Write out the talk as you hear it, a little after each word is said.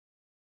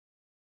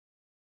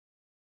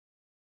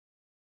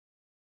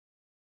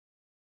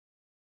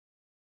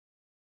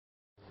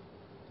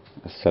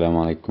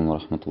Assalamu alaikum wa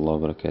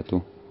rahmatullahi wa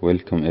barakatuh.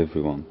 Welcome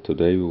everyone.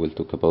 Today we will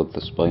talk about the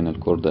spinal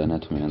cord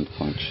anatomy and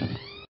function.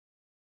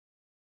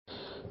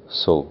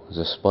 So,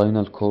 the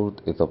spinal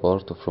cord is a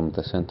part from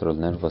the central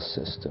nervous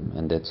system,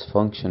 and its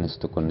function is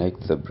to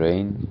connect the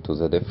brain to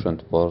the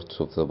different parts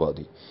of the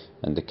body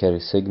and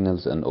carry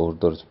signals and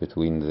orders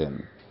between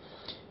them.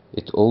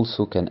 It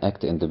also can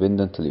act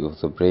independently of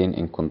the brain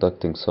in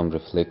conducting some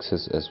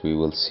reflexes, as we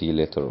will see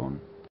later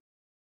on.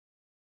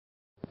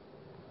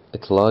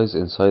 It lies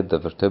inside the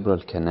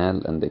vertebral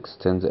canal and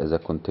extends as a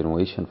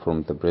continuation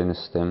from the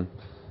brainstem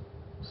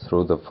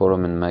through the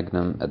foramen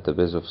magnum at the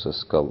base of the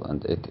skull,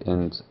 and it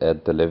ends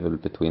at the level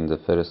between the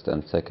first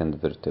and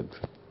second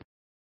vertebrae.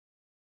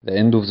 The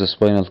end of the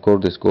spinal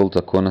cord is called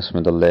the conus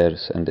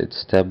medullaris, and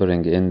its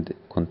tapering end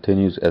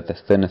continues at a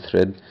thin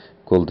thread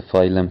called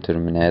filum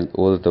terminale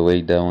all the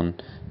way down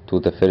to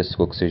the first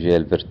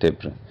coccygeal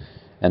vertebra,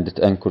 and it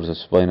anchors the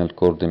spinal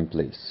cord in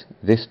place.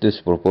 This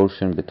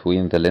disproportion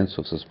between the length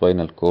of the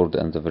spinal cord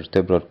and the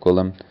vertebral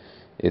column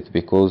is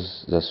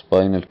because the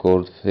spinal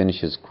cord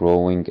finishes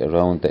growing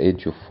around the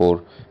age of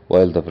 4,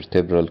 while the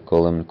vertebral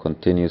column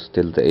continues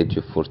till the age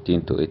of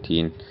 14 to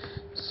 18,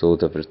 so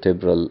the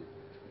vertebral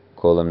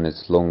column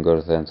is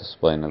longer than the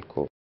spinal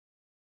cord.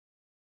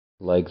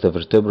 Like the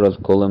vertebral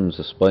column,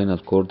 the spinal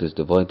cord is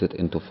divided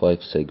into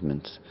 5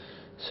 segments: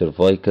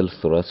 cervical,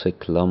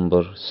 thoracic,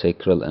 lumbar,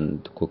 sacral,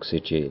 and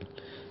coccygeal,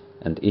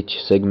 and each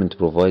segment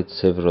provides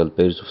several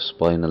pairs of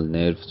spinal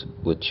nerves,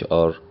 which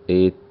are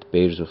 8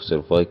 pairs of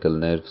cervical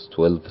nerves,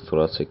 12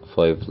 thoracic,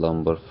 5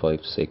 lumbar, 5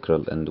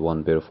 sacral, and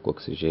 1 pair of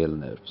coccygeal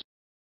nerves.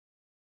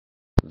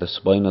 The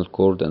spinal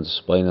cord and the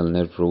spinal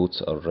nerve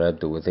roots are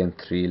wrapped within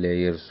 3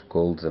 layers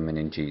called the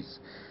meninges.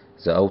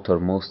 The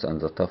outermost and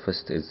the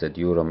toughest is the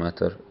dura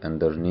mater,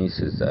 underneath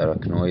is the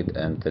arachnoid,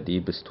 and the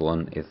deepest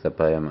one is the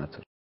pia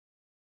mater.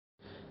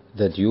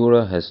 The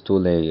dura has 2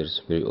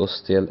 layers,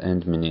 periosteal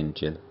and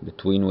meningeal,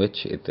 between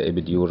which is the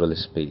epidural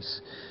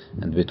space,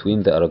 and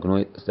between the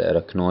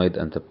arachnoid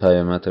and the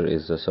pia mater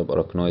is the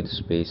subarachnoid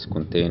space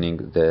containing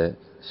the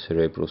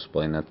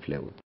cerebrospinal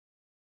fluid.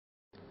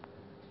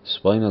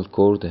 Spinal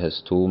cord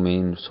has 2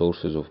 main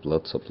sources of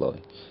blood supply: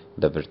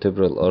 the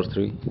vertebral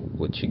artery,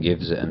 which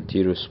gives the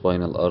anterior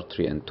spinal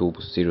artery, and 2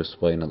 posterior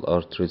spinal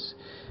arteries,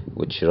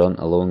 which run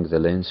along the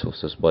length of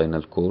the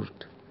spinal cord.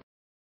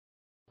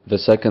 The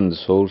second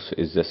source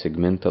is the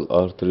segmental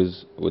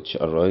arteries, which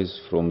arise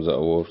from the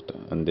aorta,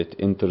 and it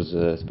enters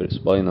the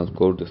spinal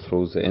cord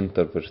through the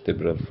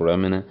intervertebral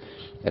foramina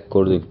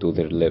according to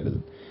their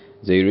level.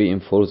 They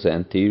reinforce the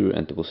anterior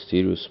and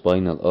posterior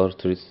spinal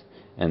arteries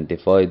and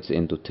divides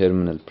into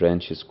terminal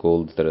branches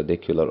called the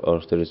radicular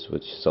arteries,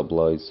 which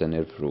supplies the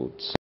nerve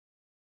roots.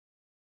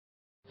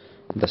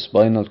 The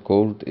spinal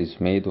cord is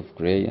made of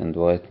gray and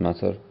white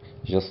matter,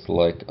 just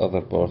like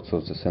other parts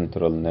of the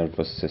central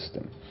nervous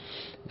system,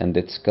 and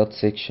its cut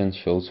section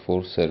shows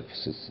 4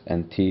 surfaces: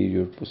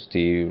 anterior,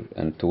 posterior,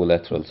 and 2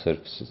 lateral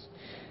surfaces,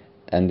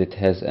 and it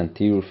has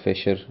anterior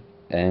fissure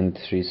and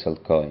 3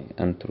 sulci: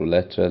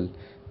 anterolateral,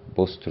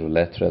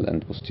 posterolateral,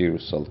 and posterior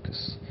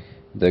sulcus.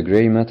 The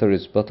gray matter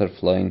is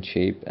butterfly in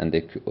shape, and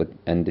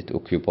it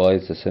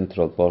occupies the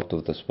central part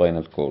of the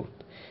spinal cord.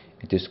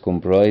 It is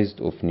comprised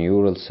of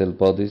neural cell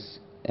bodies,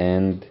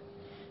 and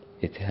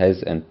it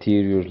has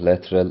anterior,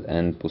 lateral,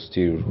 and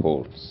posterior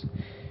horns.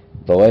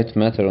 The white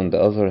matter, on the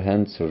other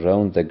hand,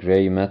 surrounds the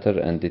gray matter,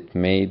 and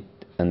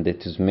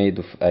it is made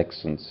of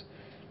axons,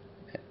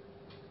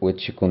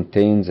 which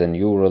contains the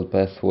neural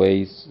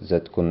pathways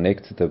that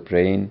connect the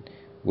brain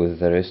with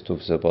the rest of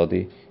the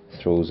body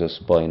through the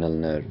spinal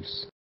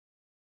nerves.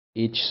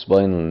 Each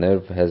spinal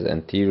nerve has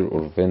anterior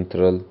or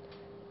ventral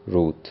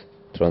root,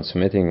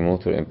 transmitting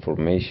motor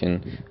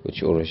information,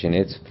 which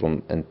originates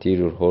from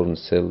anterior horn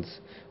cells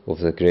of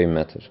the gray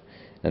matter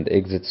and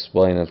exits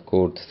spinal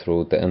cord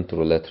through the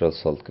anterolateral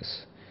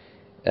sulcus,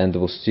 and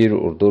posterior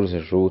or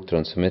dorsal root,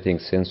 transmitting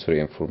sensory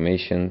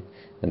information,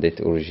 and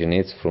it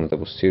originates from the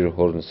posterior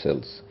horn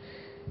cells.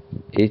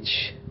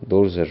 Each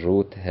dorsal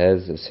root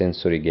has a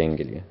sensory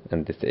ganglia,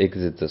 and it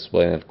exits the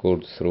spinal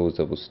cord through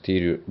the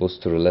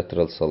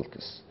posterolateral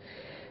sulcus.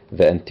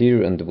 The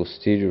anterior and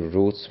posterior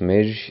roots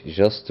merge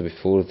just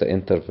before the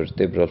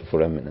intervertebral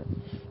foramina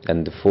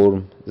and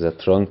form the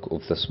trunk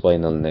of the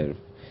spinal nerve,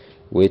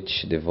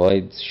 which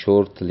divides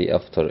shortly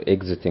after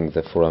exiting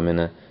the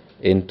foramina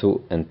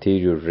into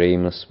anterior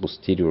ramus,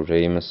 posterior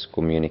ramus,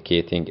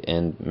 communicating,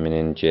 and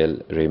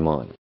meningeal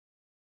rami.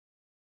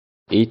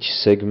 Each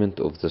segment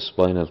of the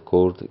spinal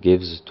cord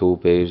gives 2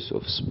 pairs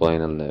of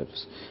spinal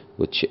nerves,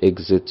 which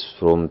exits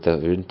from the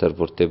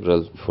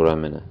intervertebral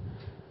foramina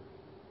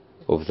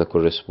of the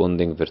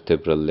corresponding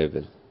vertebral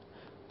level.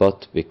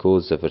 But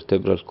because the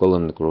vertebral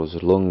column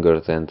grows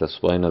longer than the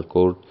spinal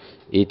cord,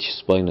 each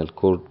spinal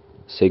cord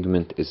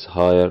segment is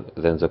higher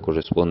than the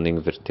corresponding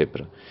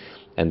vertebra,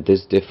 and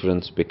this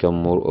difference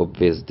becomes more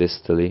obvious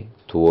distally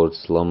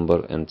towards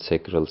lumbar and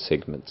sacral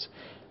segments.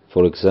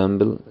 For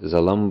example,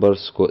 the lumbar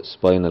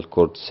spinal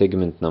cord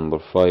segment number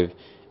 5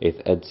 is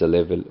at the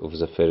level of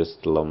the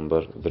first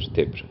lumbar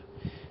vertebra.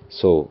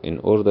 So, in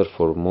order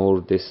for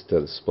more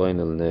distal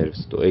spinal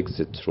nerves to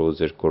exit through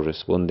their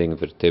corresponding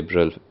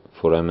vertebral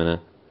foramina,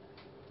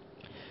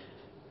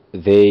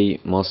 they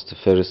must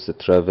first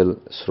travel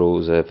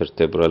through the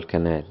vertebral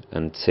canal,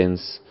 and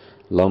since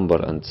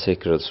lumbar and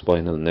sacral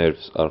spinal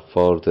nerves are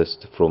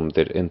farthest from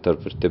their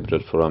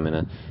intervertebral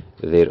foramina,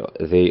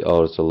 they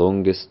are the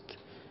longest,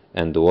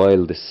 and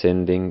while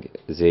descending,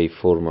 they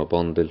form a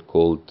bundle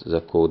called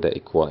the coda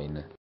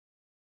equina.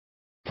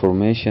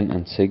 Information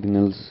and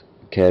signals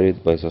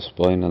carried by the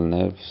spinal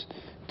nerves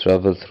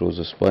travel through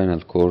the spinal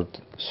cord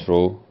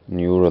through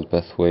neural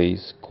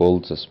pathways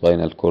called the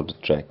spinal cord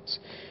tracts.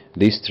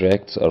 These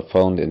tracts are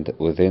found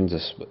within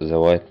the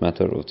white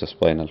matter of the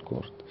spinal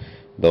cord.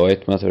 The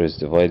white matter is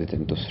divided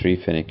into three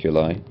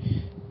funiculi: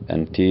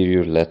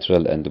 anterior,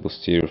 lateral, and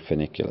posterior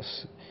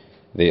funiculus.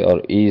 They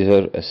are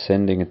either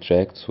ascending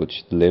tracts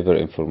which deliver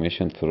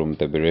information from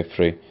the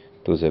periphery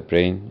to the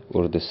brain,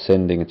 or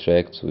descending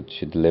tracts which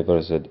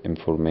deliver the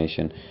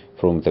information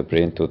from the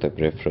brain to the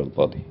peripheral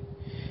body.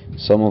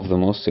 Some of the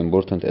most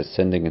important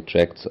ascending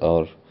tracts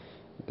are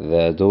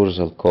the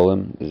dorsal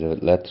column, the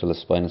lateral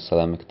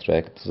spinothalamic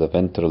tract, the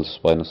ventral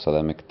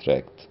spinothalamic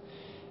tract,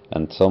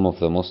 and some of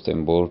the most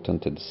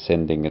important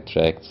descending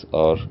tracts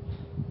are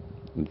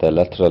the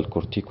lateral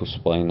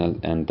corticospinal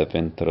and the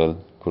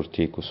ventral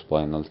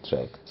corticospinal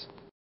tract.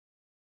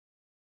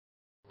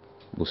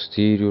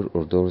 Posterior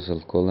or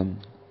dorsal column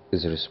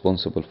is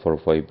responsible for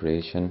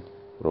vibration,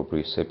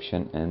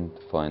 proprioception, and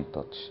fine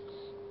touch.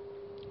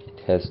 It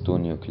has two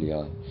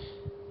nuclei: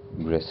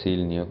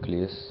 gracile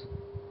nucleus,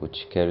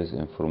 which carries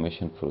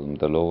information from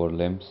the lower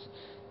limbs,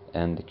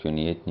 and the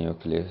cuneate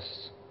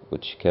nucleus,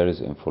 which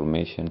carries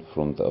information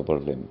from the upper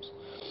limbs.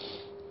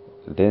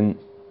 Then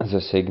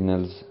the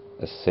signals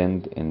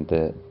ascend in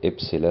the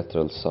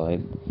ipsilateral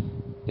side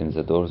in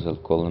the dorsal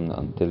column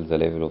until the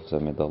level of the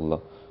medulla,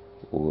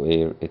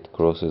 where it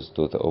crosses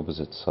to the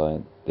opposite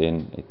side.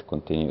 Then it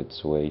continues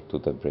its way to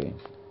the brain.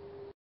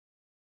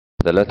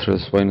 The lateral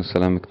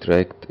spinothalamic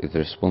tract is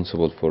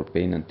responsible for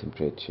pain and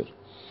temperature.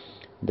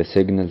 The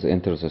signals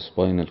enter the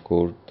spinal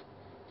cord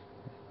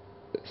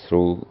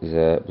through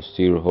the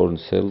posterior horn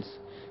cells,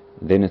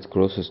 then it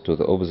crosses to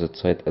the opposite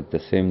side at the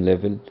same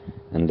level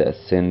and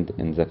ascend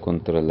in the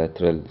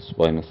contralateral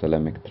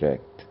spinothalamic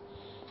tract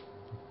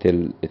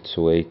till its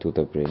way to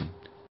the brain.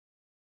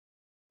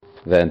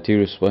 The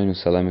anterior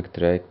spinothalamic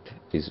tract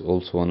is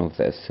also one of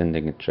the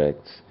ascending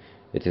tracts.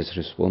 It is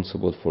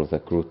responsible for the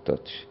crude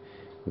touch.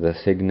 The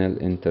signal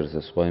enters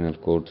the spinal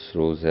cord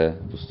through the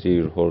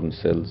posterior horn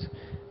cells,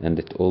 and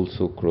it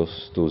also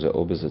crosses to the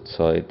opposite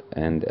side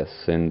and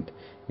ascend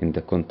in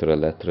the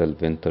contralateral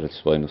ventral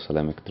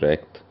spinothalamic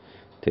tract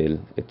till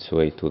its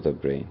way to the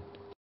brain.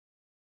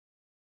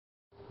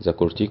 The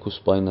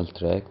corticospinal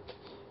tract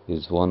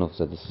is one of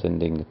the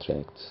descending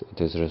tracts.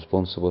 It is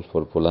responsible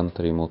for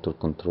voluntary motor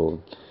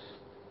control.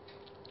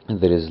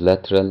 There is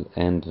lateral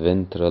and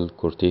ventral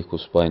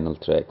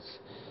corticospinal tracts.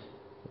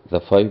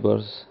 The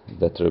fibers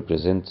that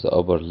represent the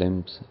upper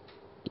limbs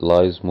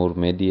lies more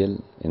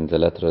medial in the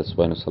lateral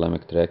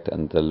spinothalamic tract,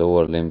 and the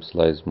lower limbs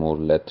lies more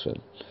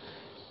lateral.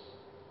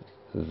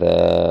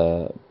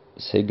 The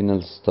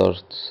signal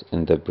starts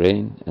in the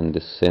brain and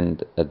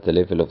descends at the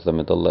level of the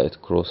medulla.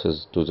 It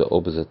crosses to the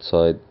opposite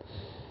side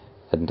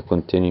and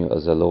continues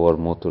as a lower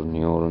motor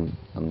neuron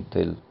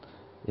until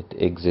it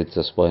exits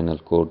the spinal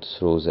cord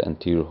through the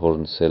anterior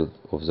horn cell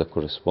of the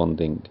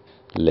corresponding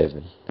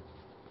level.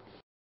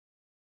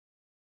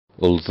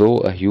 Although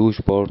a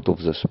huge part of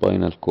the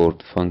spinal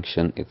cord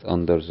function is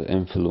under the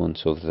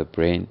influence of the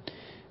brain,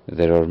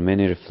 there are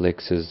many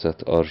reflexes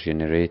that are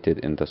generated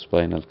in the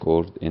spinal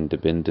cord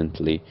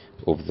independently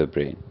of the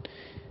brain.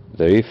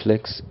 The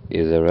reflex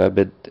is a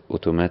rapid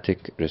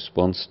automatic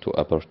response to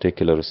a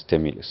particular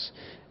stimulus,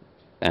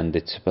 and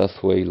its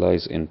pathway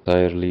lies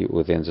entirely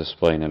within the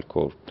spinal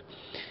cord.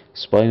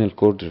 Spinal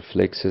cord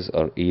reflexes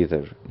are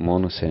either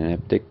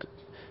monosynaptic,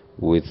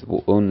 with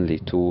only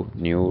two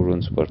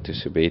neurons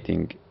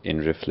participating in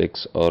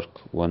reflex arc,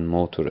 one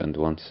motor and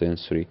one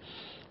sensory,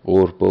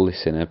 or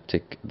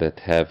polysynaptic, that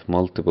have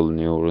multiple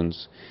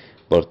neurons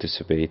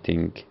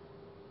participating,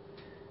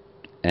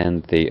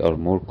 and they are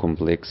more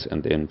complex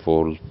and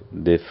involve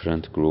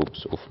different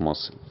groups of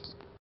muscles.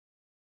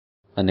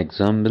 An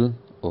example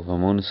of a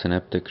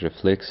monosynaptic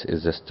reflex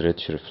is the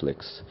stretch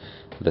reflex.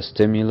 The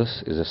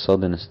stimulus is a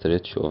sudden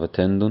stretch of a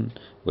tendon,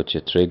 which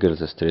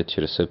triggers a stretch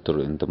receptor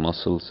in the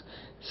muscles,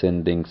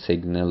 sending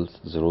signals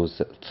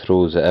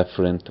through the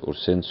afferent or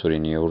sensory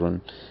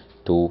neuron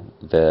to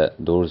the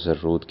dorsal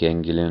root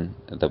ganglion,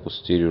 the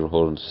posterior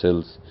horn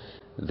cells.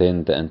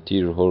 Then the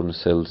anterior horn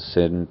cells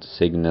send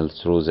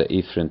signals through the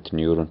efferent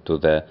neuron to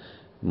the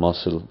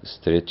muscle,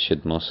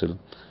 stretched muscle,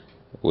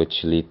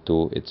 which lead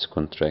to its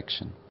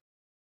contraction.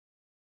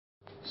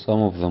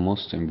 Some of the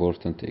most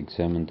important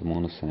examined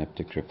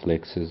monosynaptic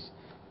reflexes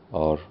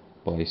are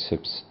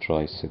biceps,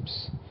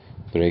 triceps,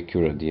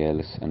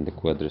 brachioradialis, and the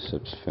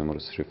quadriceps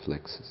femoris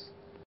reflexes.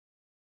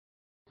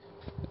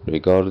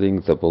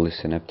 Regarding the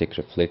polysynaptic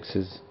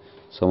reflexes,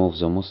 some of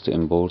the most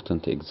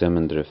important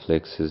examined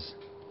reflexes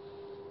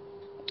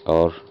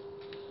are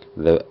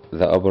the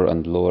upper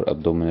and lower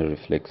abdominal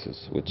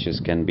reflexes, which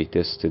can be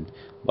tested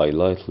by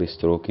lightly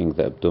stroking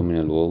the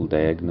abdominal wall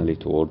diagonally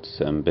towards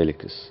the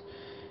umbilicus,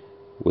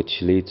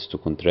 which leads to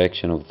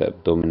contraction of the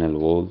abdominal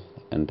wall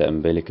and the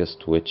umbilicus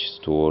twitches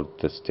toward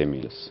the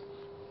stimulus.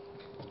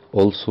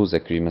 Also, the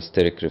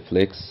cremasteric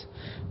reflex,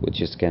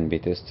 which can be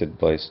tested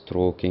by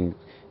stroking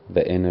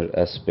the inner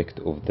aspect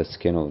of the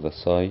skin of the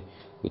thigh,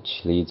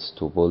 which leads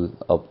to pull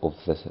up of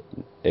the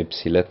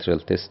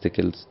ipsilateral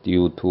testicles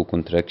due to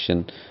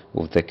contraction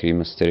of the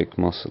cremasteric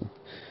muscle.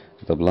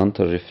 The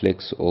plantar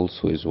reflex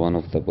also is one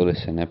of the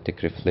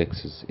polysynaptic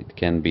reflexes. It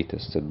can be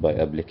tested by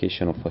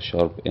application of a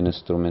sharp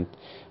instrument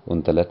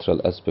on the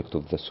lateral aspect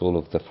of the sole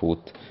of the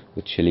foot,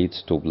 which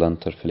leads to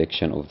plantar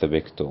flexion of the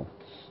big toe.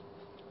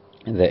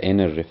 The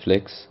inner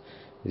reflex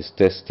is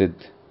tested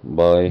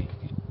by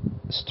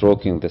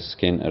stroking the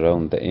skin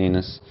around the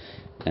anus,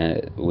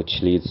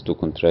 which leads to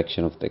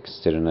contraction of the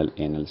external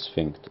anal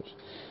sphincter.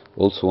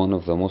 Also, one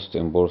of the most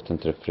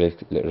important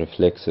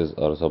reflexes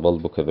are the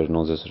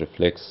bulbocavernosus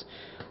reflex,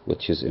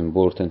 which is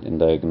important in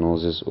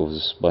diagnosis of the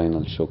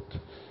spinal shock.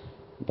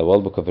 The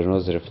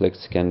bulbocavernosus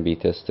reflex can be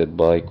tested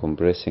by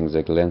compressing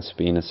the glans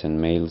penis in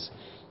males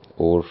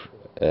or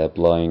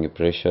applying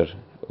pressure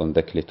on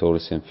the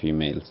clitoris in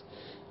females,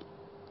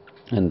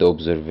 and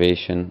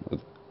observation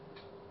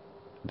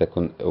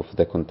of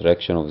the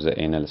contraction of the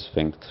anal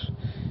sphincter.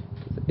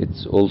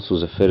 It's also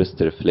the first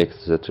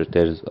reflex that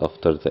returns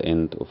after the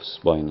end of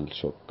spinal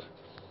shock.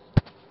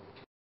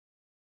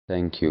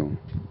 Thank you.